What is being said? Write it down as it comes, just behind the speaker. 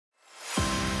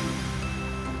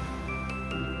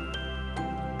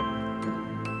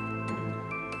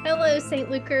Hello, St.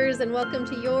 Lukers, and welcome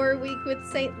to Your Week with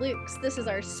St. Luke's. This is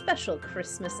our special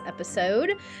Christmas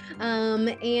episode,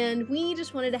 and we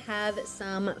just wanted to have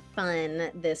some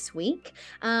fun this week.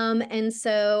 And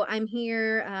so I'm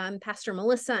here, Pastor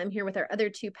Melissa. I'm here with our other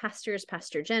two pastors,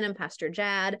 Pastor Jenn and Pastor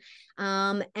Jad,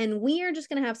 and we are just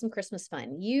going to have some Christmas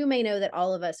fun. You may know that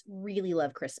all of us really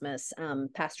love Christmas,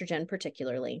 Pastor Jenn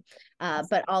particularly,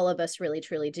 but all of us really,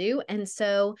 truly do. And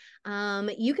so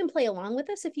you can play along with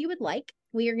us if you would like.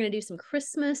 We are going to do some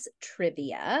Christmas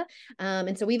trivia.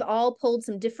 And so we've all pulled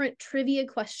some different trivia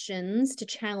questions to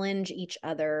challenge each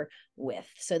other with.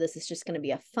 So this is just going to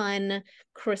be a fun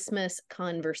Christmas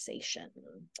conversation.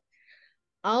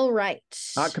 All right.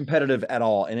 Not competitive at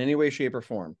all in any way, shape, or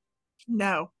form.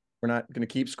 No. We're not going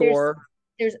to keep score.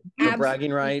 There's no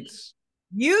bragging rights.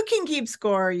 You can keep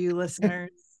score, you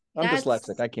listeners. I'm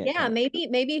dyslexic. I can't. Yeah, count.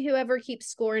 maybe whoever keeps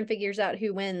score and figures out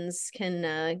who wins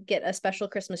can get a special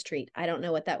Christmas treat. I don't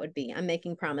know what that would be. I'm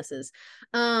making promises.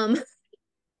 All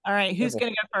right, who's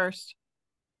going to go first?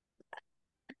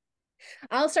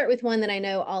 I'll start with one that I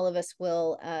know all of us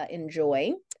will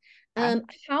enjoy.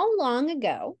 How long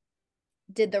ago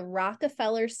did the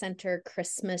Rockefeller Center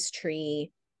Christmas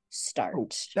tree start? Oh,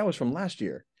 that was from last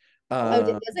year.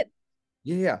 Was it?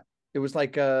 Yeah. It was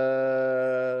like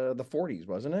the 40s,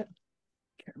 wasn't it?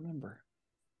 Can't remember.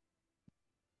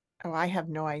 Oh, I have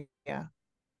no idea.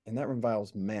 And that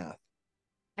involves math.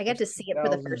 I got to see it for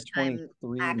the first time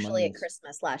actually at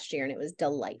Christmas last year, and it was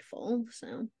delightful.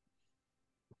 So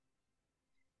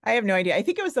I have no idea. I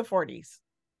think it was the 40s.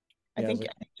 I think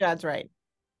Jad's right.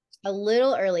 A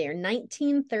little earlier,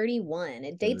 1931.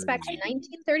 It dates back to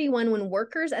 1931 when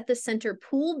workers at the center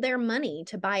pooled their money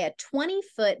to buy a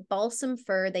 20-foot balsam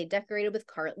fir they decorated with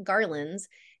garlands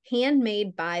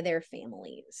handmade by their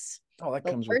families. Oh, that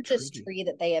comes with the largest tree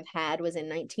that they have had was in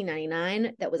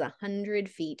 1999 that was 100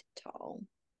 feet tall.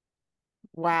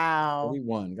 Wow.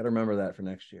 31. Got to remember that for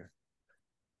next year.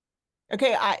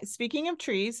 Okay, speaking of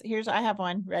trees, I have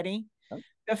one. Ready?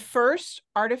 The first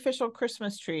artificial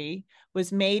Christmas tree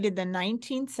was made in the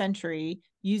 19th century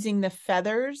using the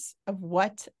feathers of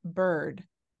what bird?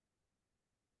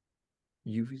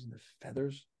 Using the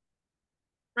feathers?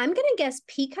 I'm going to guess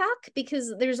peacock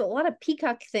because there's a lot of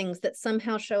peacock things that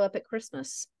somehow show up at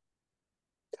Christmas.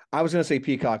 I was going to say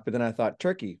peacock, but then I thought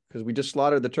turkey because we just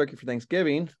slaughtered the turkey for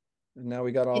Thanksgiving. And now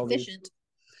we got all efficient.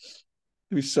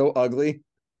 It was so ugly.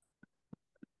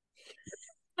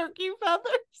 Turkey feathers.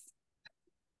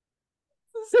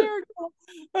 Hysterical.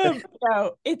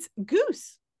 No, it's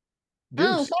goose.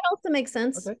 Oh, that also makes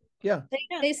sense. Okay. Yeah.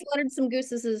 They slaughtered some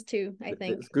gooses too, I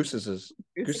think. Goose eyes?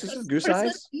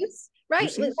 Goose? Right.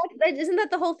 Isn't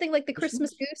that the whole thing, like the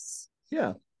Christmas goose?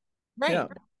 Yeah. Right.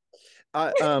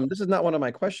 Yeah. This is not one of my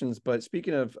questions, but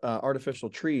speaking of artificial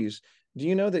trees, do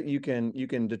you know that you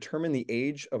can determine the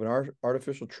age of an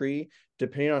artificial tree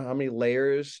depending on how many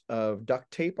layers of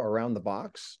duct tape are around the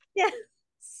box? Yeah.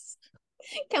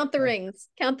 Count the rings.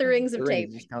 Count the rings of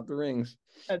tape. Just count the rings.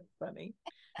 That's funny.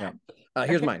 Yeah.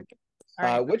 Here's mine.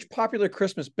 Right. Which popular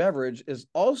Christmas beverage is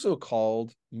also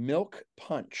called milk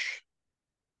punch?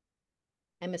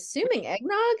 I'm assuming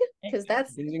eggnog, because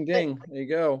that's ding ding ding. There you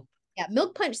go. Yeah,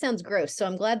 milk punch sounds gross, so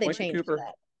I'm glad they changed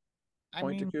that.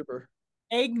 Point to Cooper.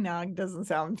 Eggnog doesn't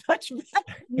sound much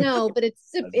better. No, but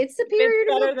it's superior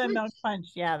to better than milk punch.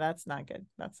 Yeah, that's not good.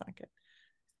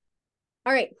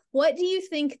 All right. What do you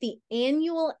think the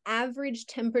annual average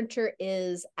temperature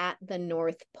is at the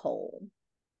North Pole?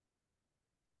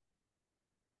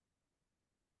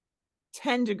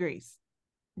 10 degrees.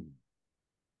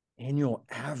 Annual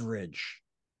average.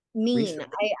 Mean.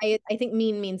 I think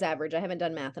mean means average. I haven't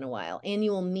done math in a while.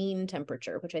 Annual mean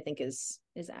temperature, which I think is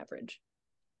average.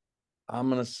 I'm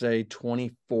going to say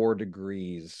 24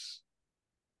 degrees.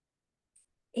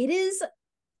 It is.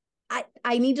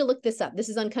 I need to look this up. This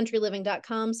is on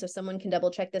countryliving.com, so someone can double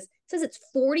check this. It says it's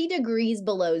 40 degrees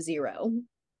below zero.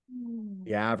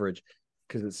 The average,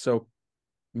 because it's so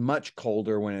much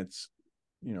colder when it's,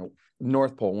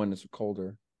 North Pole when it's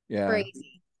colder. Yeah.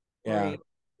 Crazy. Yeah. Right.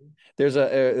 There's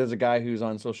a guy who's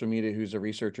on social media who's a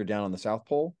researcher down on the South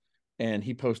Pole, and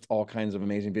he posts all kinds of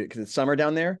amazing videos because it's summer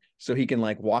down there, so he can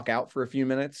walk out for a few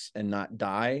minutes and not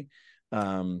die.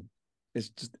 It's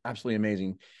just absolutely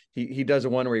amazing. He does a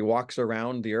one where he walks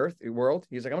around the world.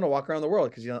 He's like, I'm going to walk around the world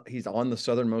because he's on the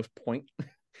southernmost point and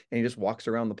he just walks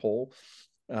around the pole.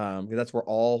 That's where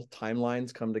all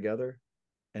timelines come together.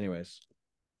 Anyways,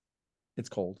 it's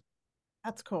cold.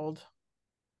 That's cold.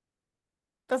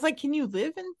 That's like, can you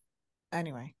live in?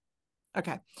 Anyway.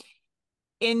 Okay.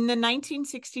 In the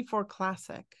 1964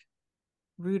 classic,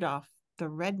 Rudolph the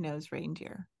Red-Nosed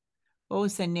Reindeer, what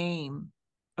was the name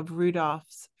of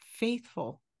Rudolph's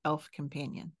faithful elf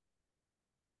companion?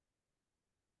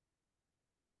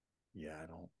 Yeah, I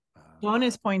don't.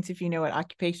 Bonus points if you know what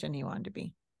occupation he wanted to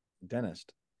be.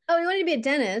 Dentist. Oh, he wanted to be a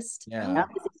dentist. Yeah. Oh, what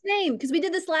was his name? Because we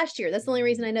did this last year. That's the only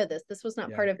reason I know this. This was not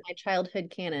Yeah. part of my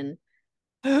childhood canon.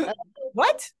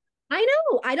 What? I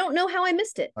know. I don't know how I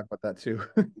missed it. Talk about that too.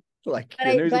 Like, But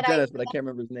I know he's a but dentist, but I can't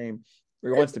remember his name.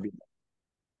 Or he wants to be.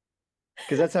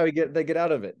 Because that's how they get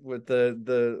out of it with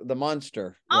the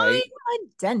monster, right? I'm a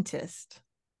dentist.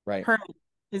 Right. Hermie.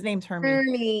 His name's Hermie.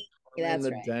 Hermie. And That's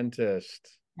the right.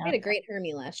 dentist. We had a great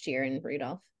Hermie last year in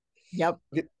Rudolph. Yep.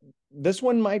 This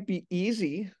one might be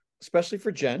easy, especially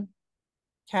for Jen.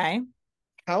 Okay.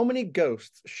 How many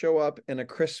ghosts show up in A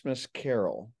Christmas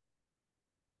Carol?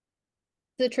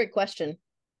 It's a trick question.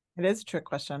 It is a trick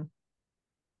question.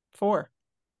 4.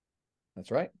 That's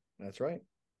right. That's right.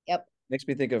 Yep. Makes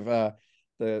me think of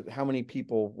how many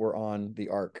people were on the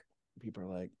ark. People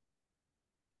are like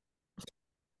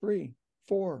 3,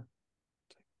 4,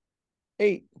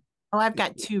 8. Oh, I've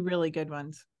got 2 really good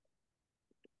ones.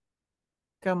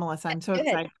 Go, Melissa. I'm so Go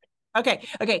ahead. excited.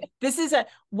 Okay. This is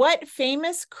what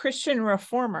famous Christian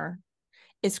reformer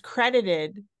is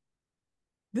credited,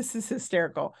 this is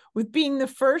hysterical, with being the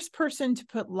first person to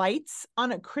put lights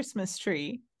on a Christmas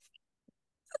tree?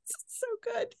 That's so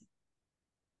good.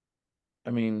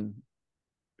 I mean,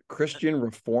 Christian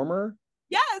reformer?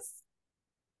 Yes.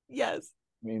 Yes.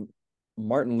 I mean,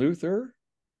 Martin Luther,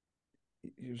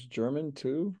 he was German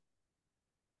too.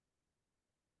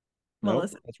 No,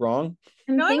 Melissa. that's wrong.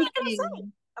 I'm not gonna say.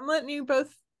 I'm letting you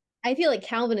both. I feel like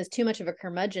Calvin is too much of a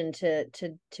curmudgeon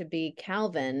to be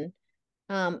Calvin.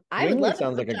 I would Zwingli love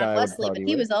sounds to like a John guy I would Wesley, but party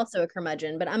he with. was also a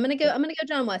curmudgeon. But I'm gonna go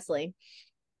John Wesley.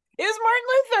 It was Martin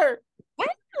Luther.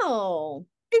 Wow.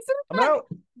 Isn't I'm that out.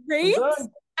 great? I'm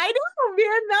done. I know,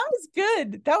 man. That was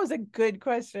good. That was a good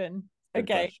question. Good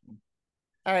Okay. question.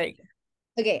 All right.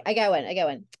 Okay, I got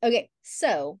one. Okay,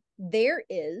 so there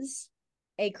is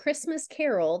a Christmas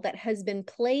Carol that has been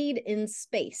played in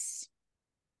space.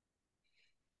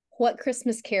 What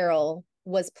Christmas Carol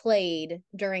was played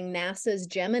during NASA's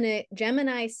Gemini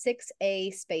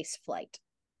 6A space flight?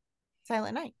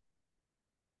 Silent Night.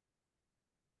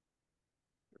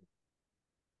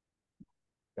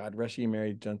 God rest ye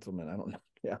merry gentlemen. I don't know.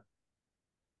 Yeah.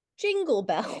 Jingle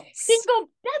Bells.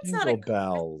 That's not a Jingle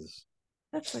bells.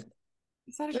 That's a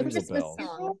is that a Jingle Christmas bells.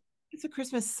 song? It's a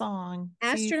Christmas song.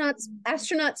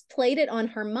 Astronauts played it on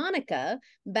harmonica,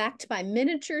 backed by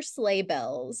miniature sleigh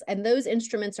bells, and those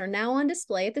instruments are now on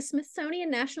display at the Smithsonian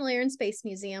National Air and Space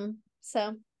Museum.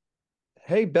 So,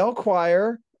 Hey, bell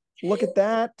choir, look at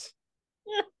that.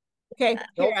 Okay,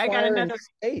 here I got Choir in another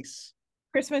space.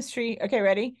 Christmas tree. Okay,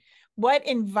 ready? What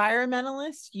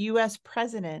environmentalist U.S.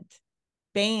 president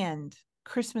banned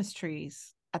Christmas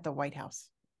trees at the White House?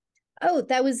 oh,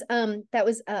 that was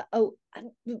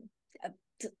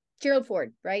Gerald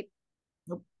Ford, right?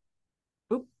 Nope.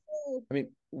 I mean,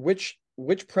 which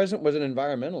president was an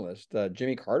environmentalist?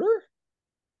 Jimmy Carter?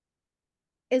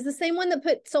 Is the same one that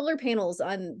put solar panels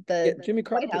on the Jimmy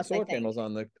Carter White put House, solar panels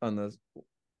on the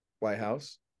White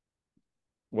House.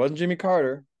 Wasn't Jimmy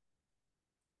Carter.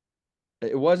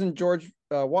 It wasn't George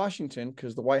Washington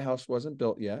because the White House wasn't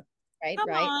built yet. Right, Come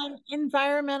right. on,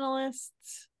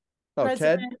 environmentalists. Oh,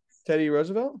 President. Teddy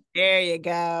Roosevelt? There you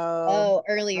go. Oh,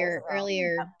 earlier.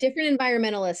 Different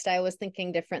environmentalist. I was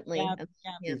thinking differently. Yeah.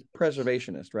 He's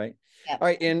preservationist, right? Yep. All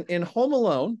right, in Home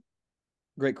Alone,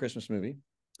 great Christmas movie.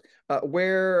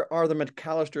 Where are the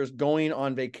McAllisters going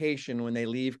on vacation when they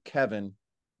leave Kevin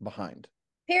behind?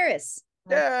 Paris.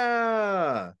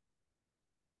 Yeah.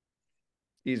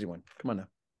 Easy one. Come on now.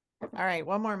 All right,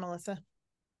 one more, Melissa.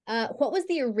 What was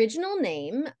the original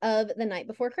name of The Night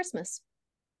Before Christmas?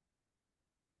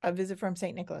 A Visit from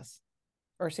St. Nicholas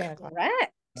or Santa Claus.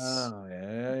 Correct. Oh,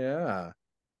 yeah.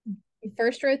 He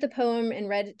first wrote the poem and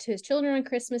read it to his children on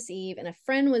Christmas Eve, and a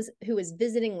friend who was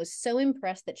visiting was so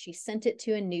impressed that she sent it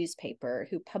to a newspaper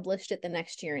who published it the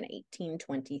next year in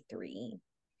 1823.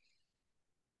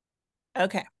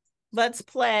 Okay, let's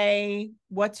play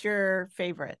What's Your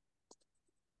Favorite?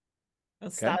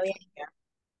 Let's stop here.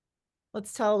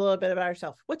 Let's tell a little bit about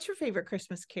ourselves. What's your favorite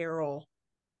Christmas carol?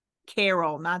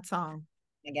 Carol, not song.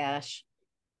 Oh my gosh.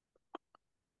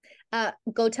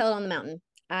 Go Tell It on the Mountain.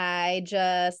 I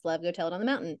just love Go Tell It on the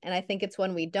Mountain. And I think it's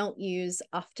one we don't use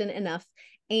often enough.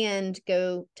 And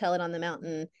Go Tell It on the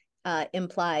Mountain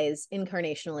implies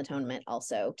incarnational atonement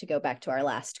also, to go back to our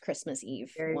last Christmas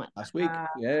Eve one. Last week.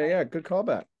 Yeah. Good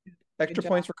callback. Extra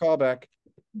points for callback.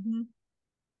 Mm-hmm.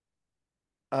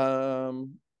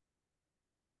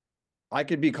 I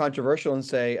could be controversial and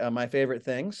say my favorite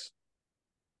things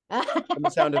from The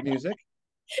Sound of Music.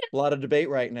 A lot of debate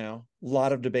right now. A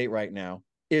lot of debate right now.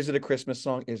 Is it a Christmas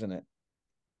song? Isn't it?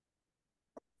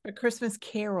 A Christmas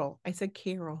Carol. I said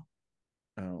Carol.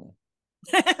 Oh.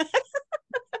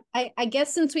 I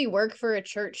guess since we work for a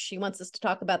church, she wants us to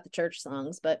talk about the church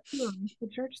songs, but The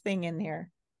church thing in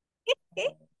there.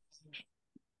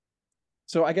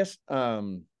 So I guess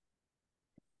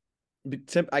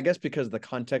because the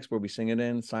context where we sing it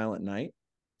in, Silent Night,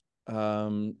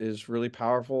 is really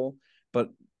powerful.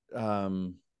 But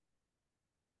Oh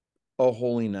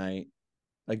Holy Night,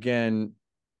 again,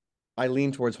 I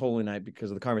lean towards Holy Night because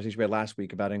of the conversation we had last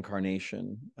week about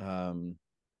incarnation.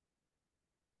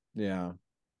 Yeah.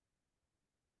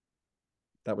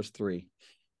 That was 3.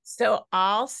 So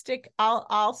I'll stick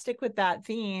with that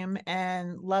theme,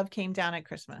 and love came down at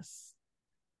Christmas.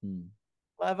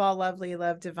 Love all lovely,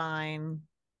 love divine.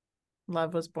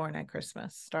 Love was born at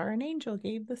Christmas. Star and angel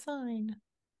gave the sign.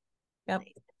 Yep.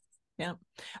 Yep.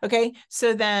 Okay.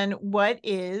 So then what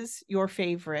is your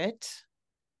favorite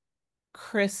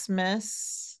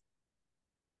Christmas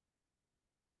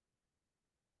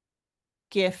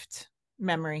gift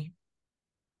memory?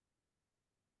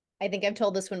 I think I've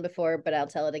told this one before, but I'll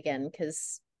tell it again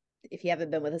because if you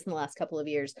haven't been with us in the last couple of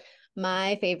years,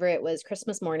 my favorite was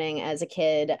Christmas morning as a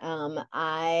kid.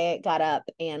 I got up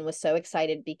and was so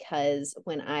excited because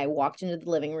when I walked into the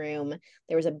living room,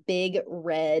 there was a big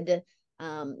red,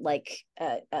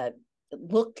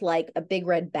 looked like a big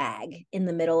red bag in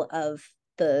the middle of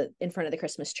in front of the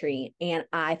Christmas tree. And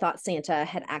I thought Santa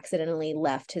had accidentally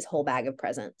left his whole bag of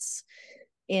presents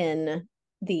in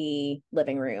the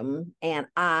living room, and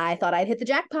I thought I'd hit the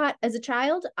jackpot as a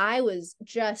child. I was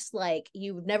just like,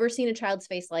 you've never seen a child's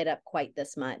face light up quite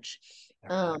this much.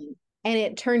 And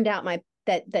it turned out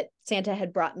that Santa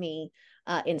had brought me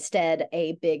instead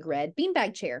a big red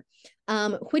beanbag chair,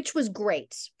 which was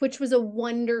great, which was a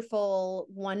wonderful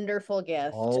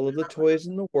gift. All of the toys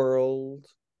in the world,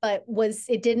 but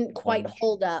it didn't quite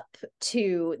hold up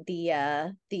to the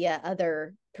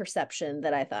other perception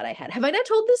that I thought I had. Have I not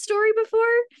told this story before?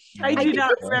 I do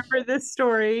not remember this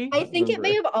story. I think it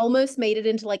may have almost made it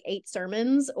into like 8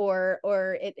 sermons, or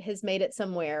it has made it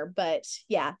somewhere. But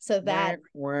yeah, so that's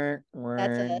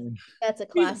a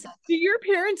classic. Do your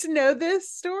parents know this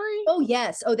story? Oh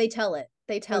yes. Oh, they tell it.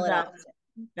 They tell it often.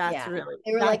 That's really.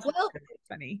 They were like, well, really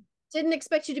funny. Didn't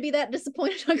expect you to be that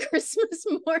disappointed on Christmas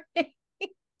morning.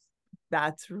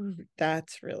 That's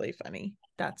really funny.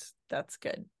 That's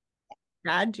good.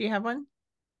 Dad, do you have one?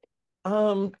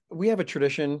 We have a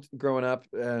tradition growing up,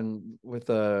 and with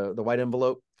the white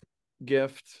envelope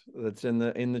gift that's in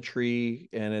the tree,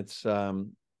 and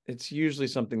it's usually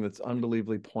something that's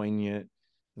unbelievably poignant,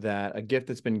 that a gift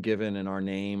that's been given in our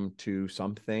name to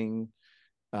something.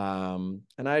 And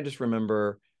I just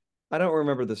remember, I don't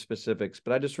remember the specifics,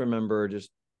 but I just remember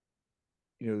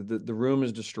the room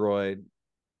is destroyed.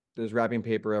 There's wrapping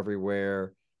paper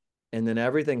everywhere, and then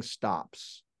everything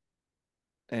stops.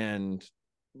 And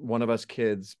one of us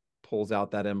kids pulls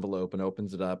out that envelope and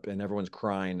opens it up, and everyone's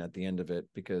crying at the end of it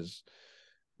because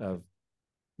of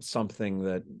something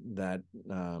that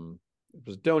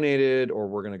was donated or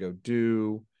we're going to go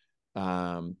do,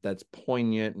 that's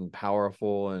poignant and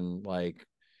powerful, and like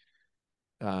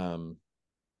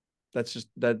that's just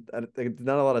that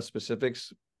not a lot of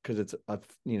specifics because it's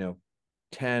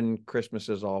 10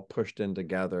 Christmases all pushed in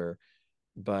together,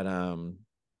 but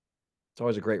it's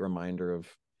always a great reminder of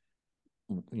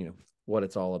what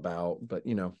it's all about. But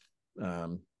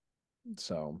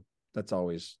so that's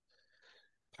always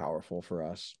powerful for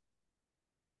us.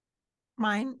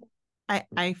 Mine,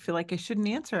 I feel like I shouldn't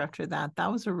answer after that.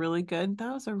 That was a really good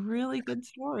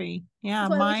story. Yeah,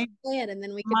 my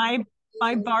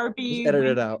Barbie edit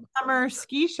it out. Summer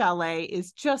ski chalet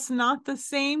is just not the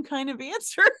same kind of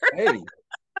answer. Hey,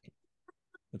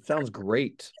 it sounds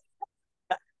great.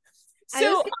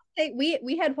 So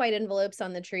we had white envelopes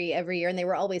on the tree every year, and they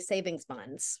were always savings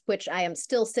bonds, which I am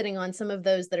still sitting on some of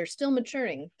those that are still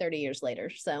maturing 30 years later.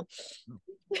 So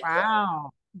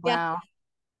wow. Yeah.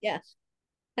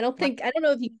 I don't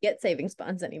know if you can get savings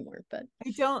bonds anymore, but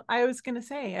I was going to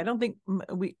say, I don't think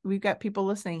we've got people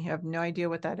listening who have no idea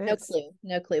what that is.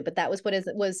 No clue, but that was what it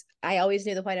was. I always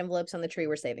knew the white envelopes on the tree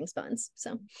were savings bonds.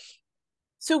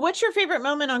 So what's your favorite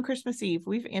moment on Christmas Eve?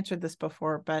 We've answered this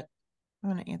before, but I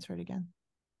want to answer it again.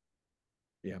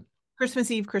 Yeah. Christmas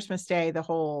Eve, Christmas Day, the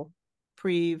whole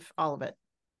preve, all of it.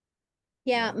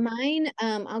 Yeah, mine,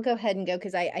 I'll go ahead and go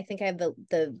because I think I have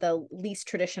the least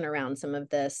tradition around some of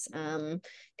this.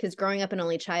 Because growing up an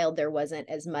only child, there wasn't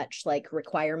as much like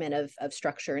requirement of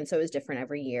structure, and so it was different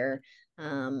every year.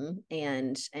 And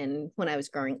when I was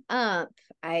growing up,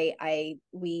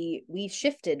 we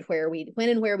shifted when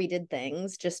and where we did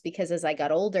things, just because as I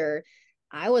got older,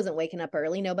 I wasn't waking up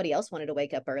early. Nobody else wanted to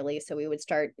wake up early. So we would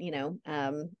start,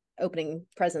 opening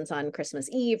presents on Christmas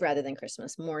Eve rather than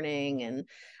Christmas morning. And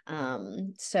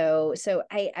so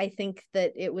I think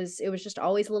that it was just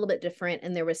always a little bit different.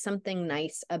 And there was something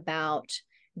nice about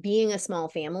being a small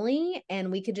family, and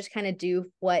we could just kind of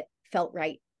do what felt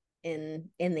right in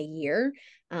the year.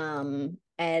 And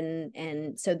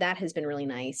so that has been really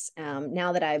nice.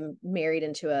 Now that I'm married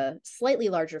into a slightly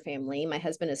larger family, my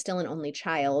husband is still an only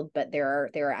child, but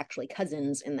there are actually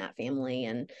cousins in that family,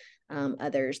 and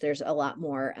others. There's a lot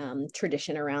more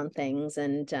tradition around things.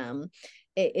 And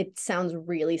it sounds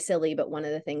really silly, but one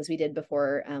of the things we did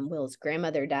before Will's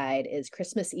grandmother died is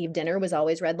Christmas Eve dinner was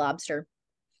always Red Lobster.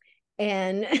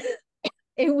 And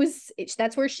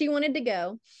that's where she wanted to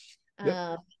go.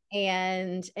 Yep.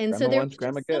 And Grandma so there wants, was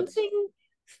grandma just gets. something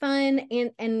fun,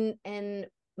 and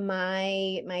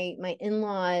my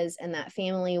in-laws and that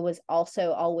family was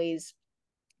also always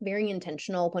very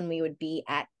intentional when we would be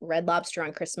at Red Lobster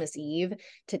on Christmas Eve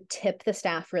to tip the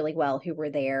staff really well who were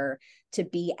there, to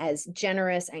be as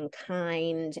generous and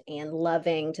kind and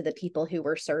loving to the people who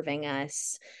were serving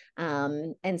us.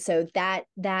 And so that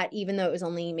even though it was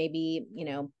only maybe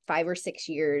 5 or 6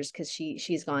 years, because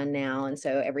she's gone now, and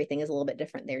so everything is a little bit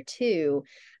different there too,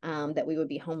 that we would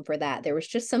be home for that. There was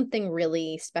just something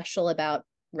really special about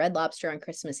Red Lobster on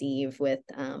Christmas Eve with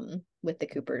the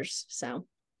Coopers.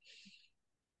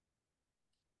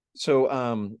 So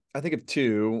I think of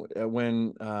two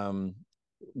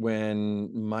when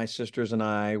my sisters and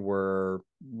I were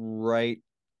right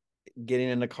getting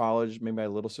into college, maybe my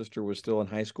little sister was still in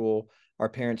high school, our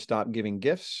parents stopped giving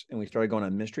gifts and we started going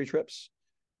on mystery trips.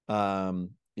 We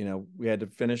had to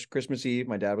finish Christmas Eve.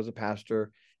 My dad was a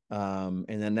pastor. And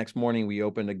then next morning we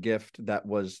opened a gift that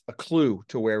was a clue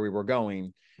to where we were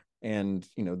going. And,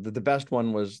 the best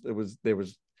one was, there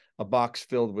was a box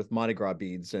filled with Mardi Gras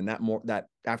beads. And that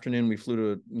afternoon we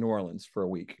flew to New Orleans for a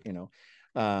week, and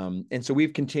so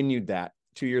we've continued that.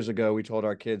 2 years ago, we told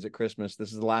our kids at Christmas,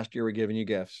 this is the last year we're giving you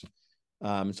gifts.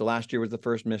 So last year was the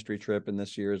first mystery trip, and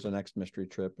this year is the next mystery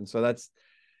trip. And so that's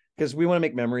because we want to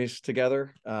make memories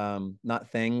together, not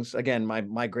things. Again,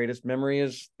 my greatest memory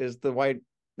is the white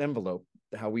envelope,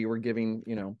 how we were giving,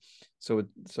 so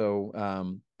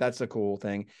that's a cool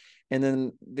thing. And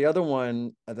then the other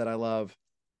one that I love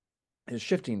is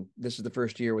shifting. This is the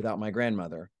first year without my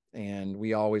grandmother, and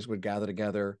we always would gather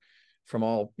together from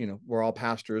all, we're all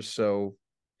pastors. So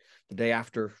the day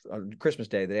after Christmas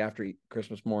Day, the day after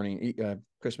Christmas morning,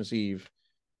 Christmas Eve,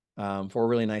 for a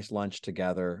really nice lunch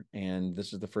together. And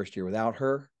this is the first year without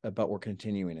her, but we're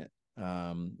continuing it.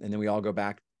 And then we all go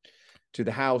back to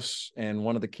the house, and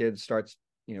one of the kids starts,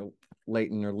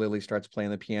 Leighton or Lily starts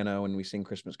playing the piano, and we sing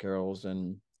Christmas carols.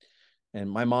 And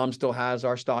my mom still has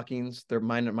our stockings.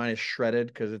 Mine is shredded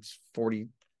because it's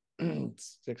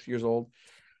 46 years old.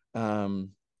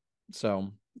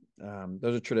 So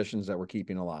those are traditions that we're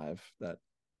keeping alive that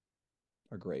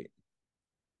are great.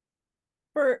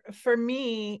 For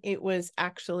me, it was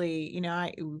actually,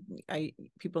 I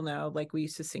people know, like, we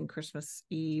used to sing Christmas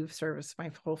Eve service,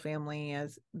 my whole family,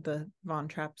 as the Von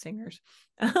Trapp singers.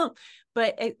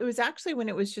 But it was actually when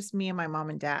it was just me and my mom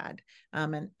and dad,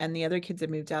 and the other kids had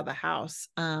moved out of the house.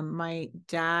 My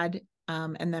dad,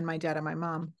 and then my dad and my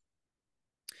mom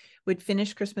would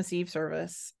finish Christmas Eve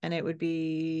service, and it would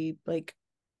be like,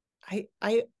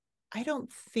 I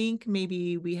don't think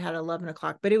maybe we had 11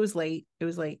 o'clock, but it was late.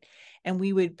 And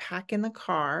we would pack in the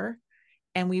car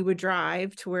and we would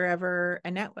drive to wherever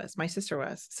Annette was, my sister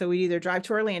was. So we'd either drive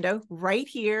to Orlando right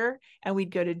here, and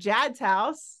we'd go to Jad's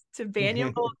house to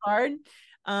Banyan Boulevard,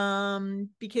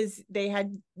 because they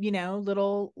had,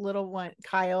 little one,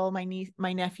 Kyle, my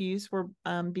nephews were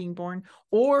being born,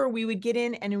 or we would get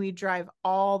in and we'd drive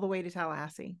all the way to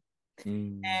Tallahassee.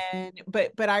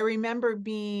 But I remember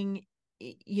being,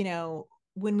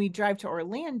 when we drive to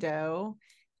Orlando,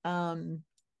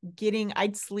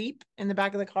 I'd sleep in the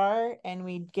back of the car, and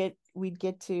we'd get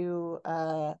to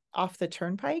off the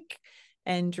turnpike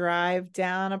and drive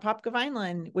down Apopka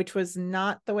Vineland, which was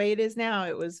not the way it is now.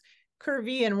 It was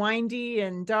curvy and windy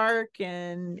and dark,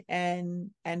 and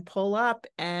pull up.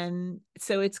 And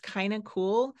so it's kind of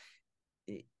cool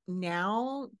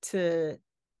now to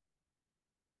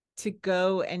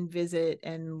go and visit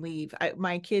and leave.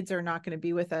 My kids are not going to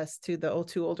be with us. The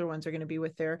two older ones are going to be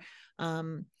with their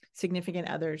significant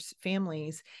others'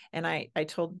 families. And I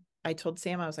told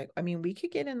Sam, I was like, we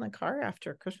could get in the car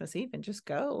after Christmas Eve and just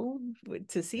go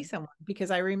to see someone,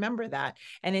 because I remember that.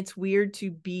 And it's weird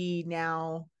to be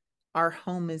now our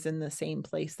home is in the same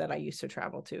place that I used to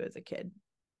travel to as a kid.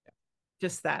 Yeah.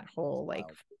 Just that whole like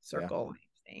circle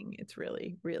thing. It's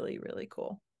really, really, really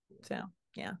cool. So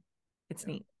yeah, it's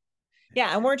neat.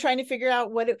 Yeah. And we're trying to figure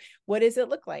out what does it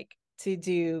look like to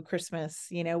do Christmas?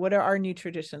 You know, what are our new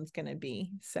traditions going to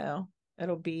be? So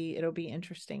it'll be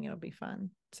interesting. It'll be fun.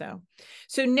 So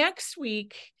next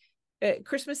week,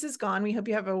 Christmas is gone. We hope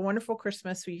you have a wonderful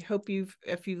Christmas. We hope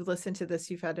if you've listened to this,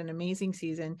 you've had an amazing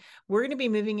season. We're going to be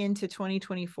moving into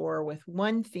 2024 with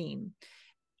one theme: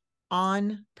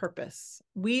 on purpose.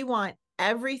 We want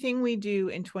everything we do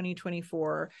in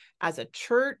 2024 as a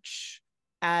church,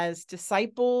 as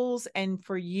disciples, and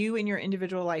for you in your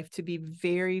individual life to be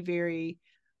very, very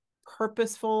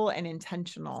purposeful and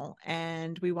intentional.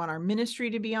 And we want our ministry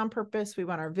to be on purpose. We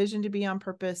want our vision to be on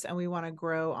purpose, and we want to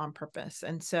grow on purpose.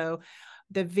 And so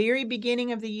the very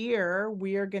beginning of the year,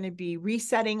 we are going to be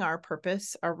resetting our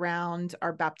purpose around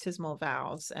our baptismal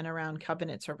vows and around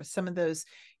covenant service, some of those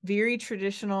very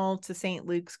traditional to St.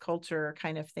 Luke's culture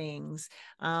kind of things.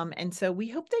 And so we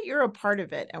hope that you're a part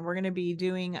of it. And we're going to be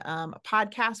doing a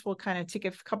podcast. We'll kind of take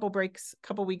a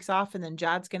couple weeks off, and then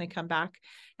Jad's going to come back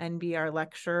and be our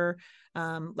lecturer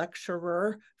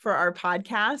for our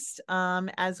podcast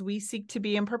as we seek to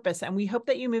be in purpose. And we hope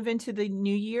that you move into the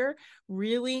new year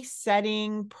really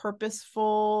setting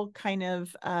purposeful kind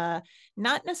of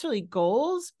not necessarily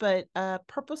goals, but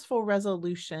purposeful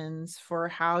resolutions for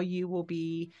how you will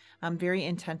be very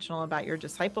intentional about your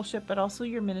discipleship, but also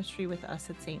your ministry with us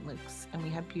at St. Luke's. And we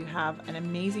hope you have an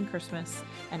amazing Christmas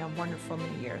and a wonderful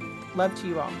new year. Love to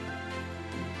you all.